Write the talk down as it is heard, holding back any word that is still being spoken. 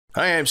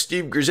Hi, I'm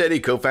Steve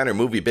Grizzetti, co-founder of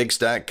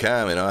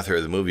MoviePix.com and author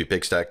of the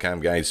MoviePix.com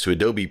Guides to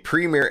Adobe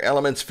Premiere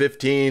Elements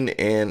 15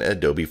 and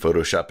Adobe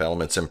Photoshop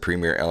Elements and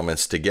Premiere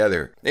Elements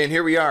together. And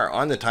here we are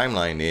on the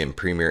timeline in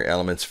Premiere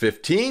Elements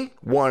 15.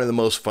 One of the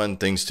most fun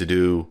things to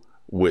do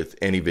with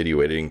any video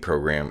editing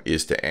program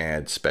is to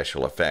add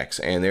special effects.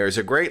 And there's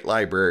a great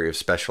library of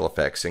special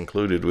effects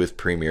included with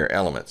Premiere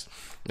Elements.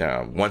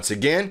 Now, once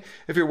again,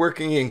 if you're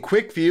working in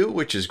Quick View,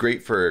 which is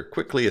great for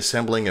quickly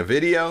assembling a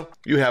video,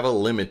 you have a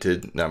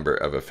limited number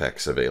of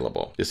effects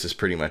available. This is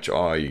pretty much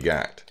all you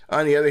got.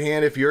 On the other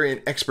hand, if you're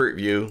in Expert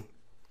View,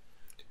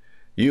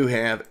 you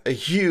have a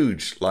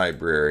huge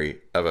library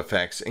of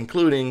effects,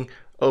 including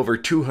over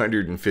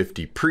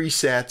 250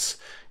 presets.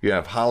 You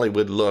have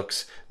Hollywood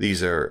looks.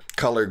 These are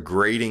color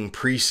grading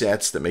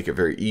presets that make it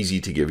very easy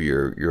to give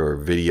your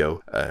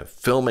video a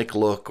filmic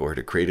look or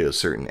to create a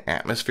certain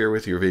atmosphere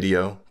with your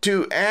video.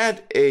 To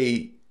add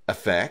a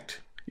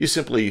effect, you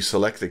simply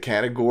select the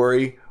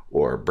category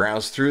or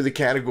browse through the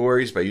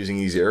categories by using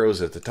these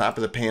arrows at the top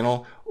of the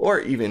panel, or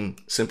even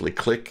simply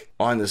click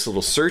on this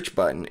little search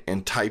button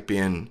and type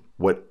in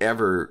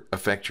whatever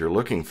effect you're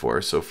looking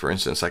for. So for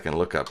instance, I can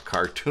look up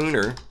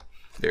cartooner.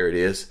 There it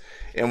is.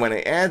 And when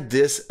I add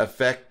this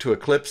effect to a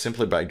clip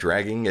simply by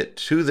dragging it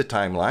to the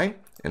timeline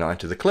and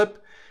onto the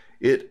clip,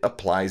 it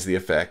applies the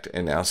effect,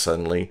 and now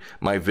suddenly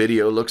my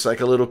video looks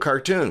like a little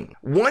cartoon.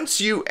 Once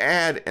you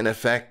add an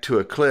effect to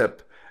a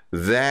clip,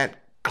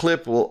 that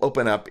clip will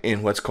open up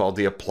in what's called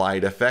the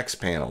Applied Effects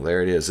panel.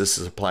 There it is. This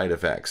is Applied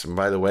Effects. And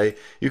by the way,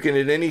 you can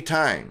at any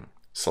time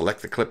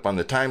select the clip on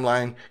the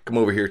timeline, come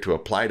over here to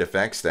Applied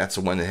Effects. That's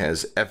the one that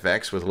has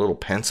FX with a little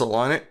pencil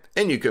on it.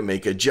 And you can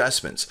make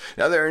adjustments.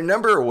 Now, there are a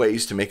number of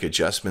ways to make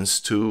adjustments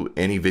to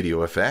any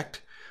video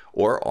effect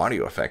or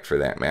audio effect for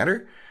that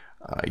matter.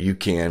 You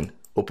can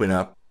open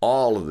up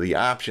all of the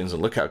options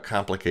and look how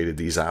complicated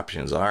these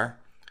options are.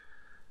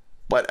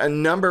 But a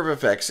number of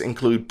effects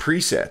include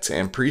presets,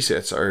 and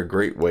presets are a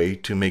great way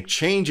to make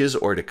changes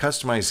or to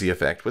customize the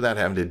effect without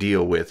having to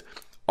deal with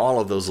all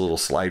of those little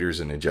sliders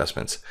and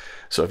adjustments.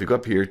 So if you go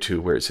up here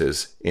to where it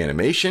says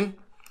animation,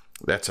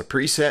 that's a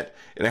preset,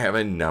 and I have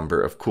a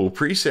number of cool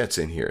presets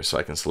in here. So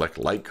I can select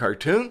light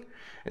cartoon,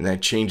 and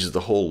that changes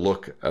the whole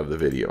look of the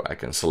video. I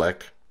can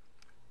select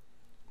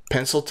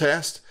pencil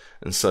test,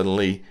 and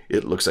suddenly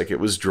it looks like it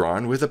was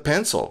drawn with a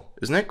pencil.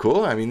 Isn't that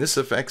cool? I mean, this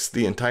affects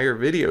the entire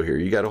video here.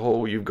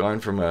 You've gone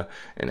from an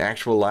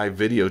actual live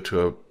video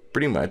to a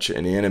pretty much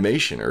an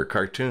animation or a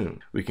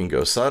cartoon. We can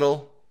go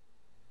subtle.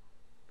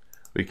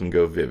 We can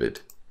go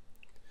vivid.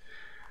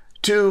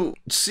 To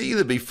see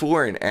the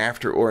before and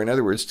after, or in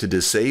other words, to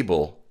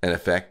disable an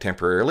effect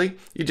temporarily,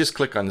 you just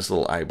click on this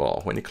little eyeball.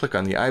 When you click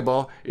on the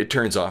eyeball, it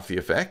turns off the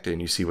effect, and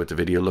you see what the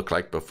video looked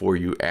like before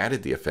you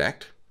added the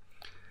effect.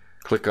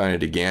 Click on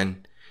it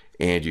again,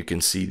 and you can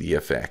see the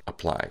effect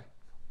applied.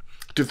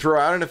 To throw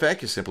out an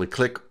effect, you simply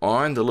click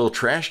on the little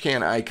trash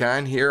can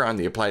icon here on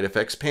the Applied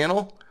Effects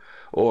panel,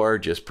 or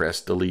just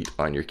press Delete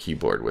on your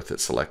keyboard with it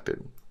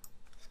selected.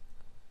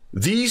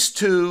 These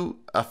two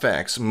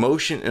effects,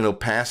 motion and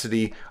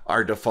opacity,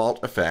 are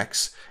default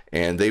effects,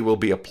 and they will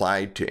be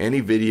applied to any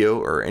video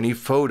or any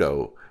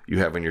photo you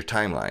have on your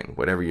timeline,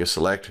 whatever you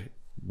select,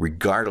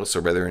 regardless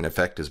of whether an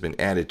effect has been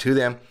added to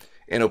them.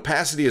 And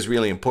opacity is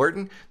really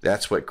important.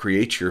 That's what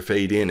creates your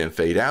fade in and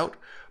fade out.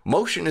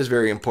 Motion is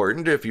very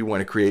important if you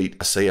want to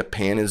create, say, a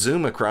pan and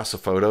zoom across a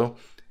photo.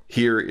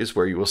 Here is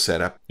where you will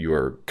set up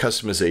your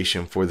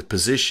customization for the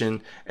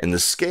position and the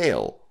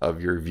scale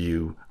of your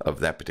view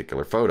of that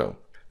particular photo.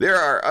 There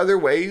are other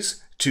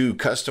ways to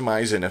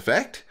customize an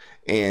effect,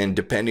 and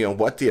depending on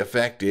what the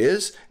effect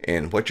is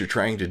and what you're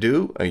trying to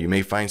do, you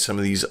may find some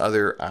of these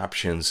other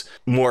options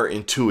more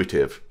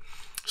intuitive.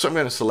 So I'm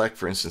going to select,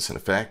 for instance, an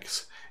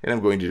effects, and I'm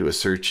going to do a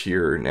search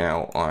here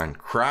now on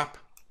crop.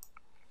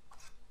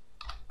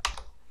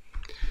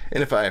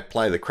 And if I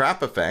apply the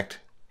crop effect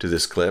to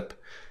this clip,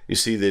 you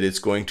see that it's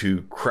going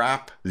to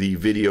crop the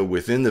video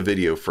within the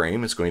video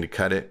frame. It's going to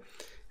cut it,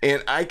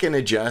 and I can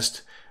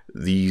adjust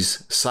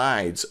these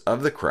sides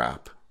of the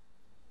crop,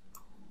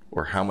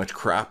 or how much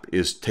crop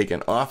is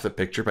taken off the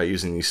picture, by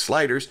using these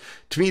sliders.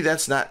 To me,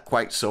 that's not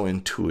quite so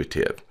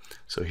intuitive.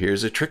 So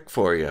here's a trick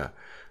for you.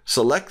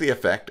 Select the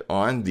effect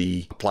on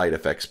the Applied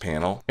Effects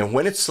panel, and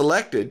when it's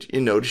selected,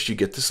 you notice you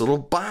get this little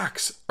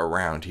box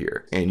around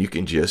here, and you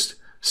can just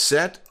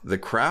set the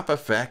crop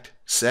effect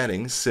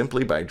settings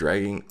simply by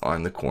dragging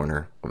on the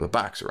corner of the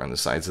box or on the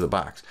sides of the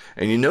box.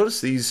 And you notice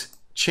these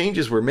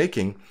changes we're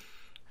making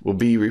will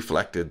be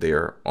reflected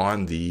there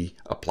on the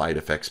Applied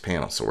Effects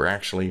panel. So we're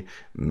actually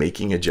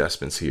making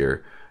adjustments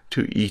here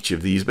to each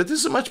of these, but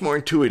this is much more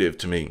intuitive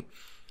to me.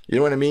 You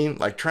know what I mean?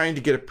 Like trying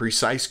to get a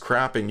precise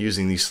cropping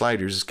using these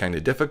sliders is kind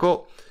of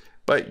difficult,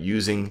 but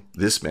using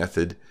this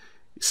method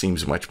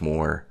seems much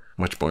more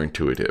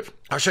intuitive.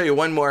 I'll show you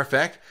one more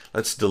effect.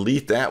 Let's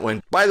delete that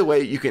one. By the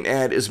way, you can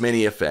add as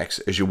many effects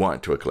as you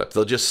want to a clip.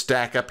 They'll just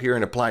stack up here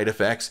in Applied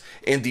Effects,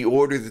 and the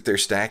order that they're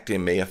stacked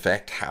in may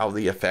affect how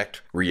the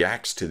effect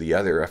reacts to the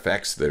other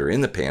effects that are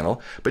in the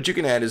panel, but you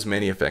can add as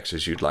many effects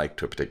as you'd like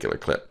to a particular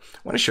clip. I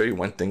want to show you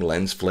one thing,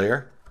 lens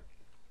flare.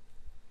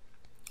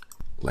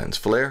 lens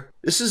flare.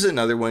 This is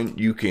another one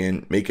you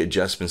can make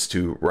adjustments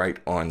to right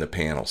on the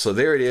panel. So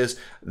there it is,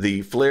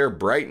 the flare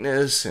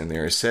brightness, and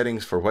there are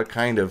settings for what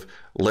kind of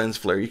lens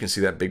flare. You can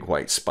see that big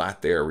white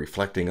spot there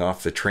reflecting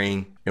off the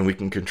train, and we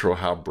can control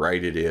how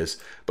bright it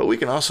is, but we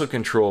can also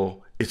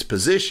control its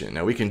position.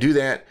 Now we can do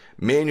that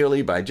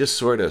manually by just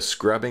sort of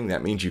scrubbing.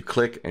 That means you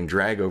click and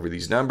drag over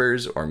these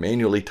numbers, or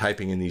manually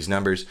typing in these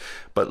numbers.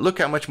 But look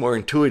how much more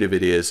intuitive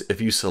it is if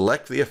you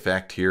select the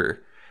effect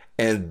here.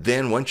 And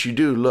then once you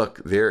do,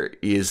 look, there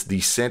is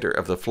the center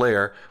of the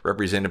flare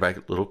represented by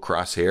little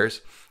crosshairs.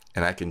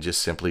 And I can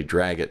just simply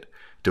drag it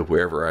to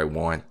wherever I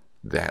want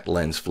that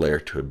lens flare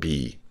to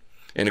be.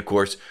 And of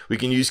course, we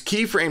can use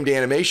keyframed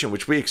animation,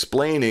 which we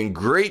explain in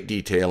great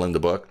detail in the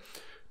book,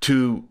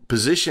 to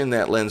position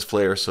that lens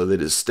flare so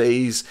that it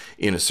stays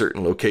in a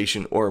certain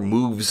location or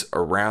moves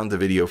around the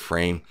video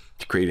frame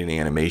to create an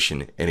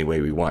animation any way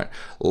we want.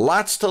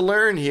 Lots to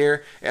learn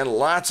here, and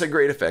lots of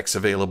great effects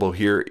available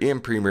here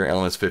in Premiere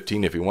Elements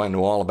 15. If you want to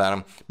know all about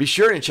them, be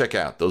sure to check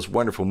out those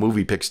wonderful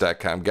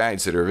MoviePix.com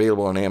guides that are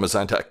available on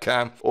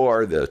Amazon.com,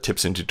 or the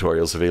tips and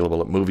tutorials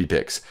available at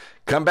MoviePix.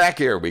 Come back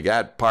here. We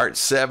got part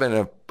 7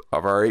 of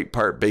our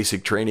 8-part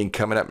basic training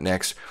coming up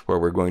next, where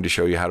we're going to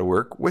show you how to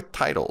work with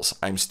titles.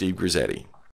 I'm Steve Grizzetti.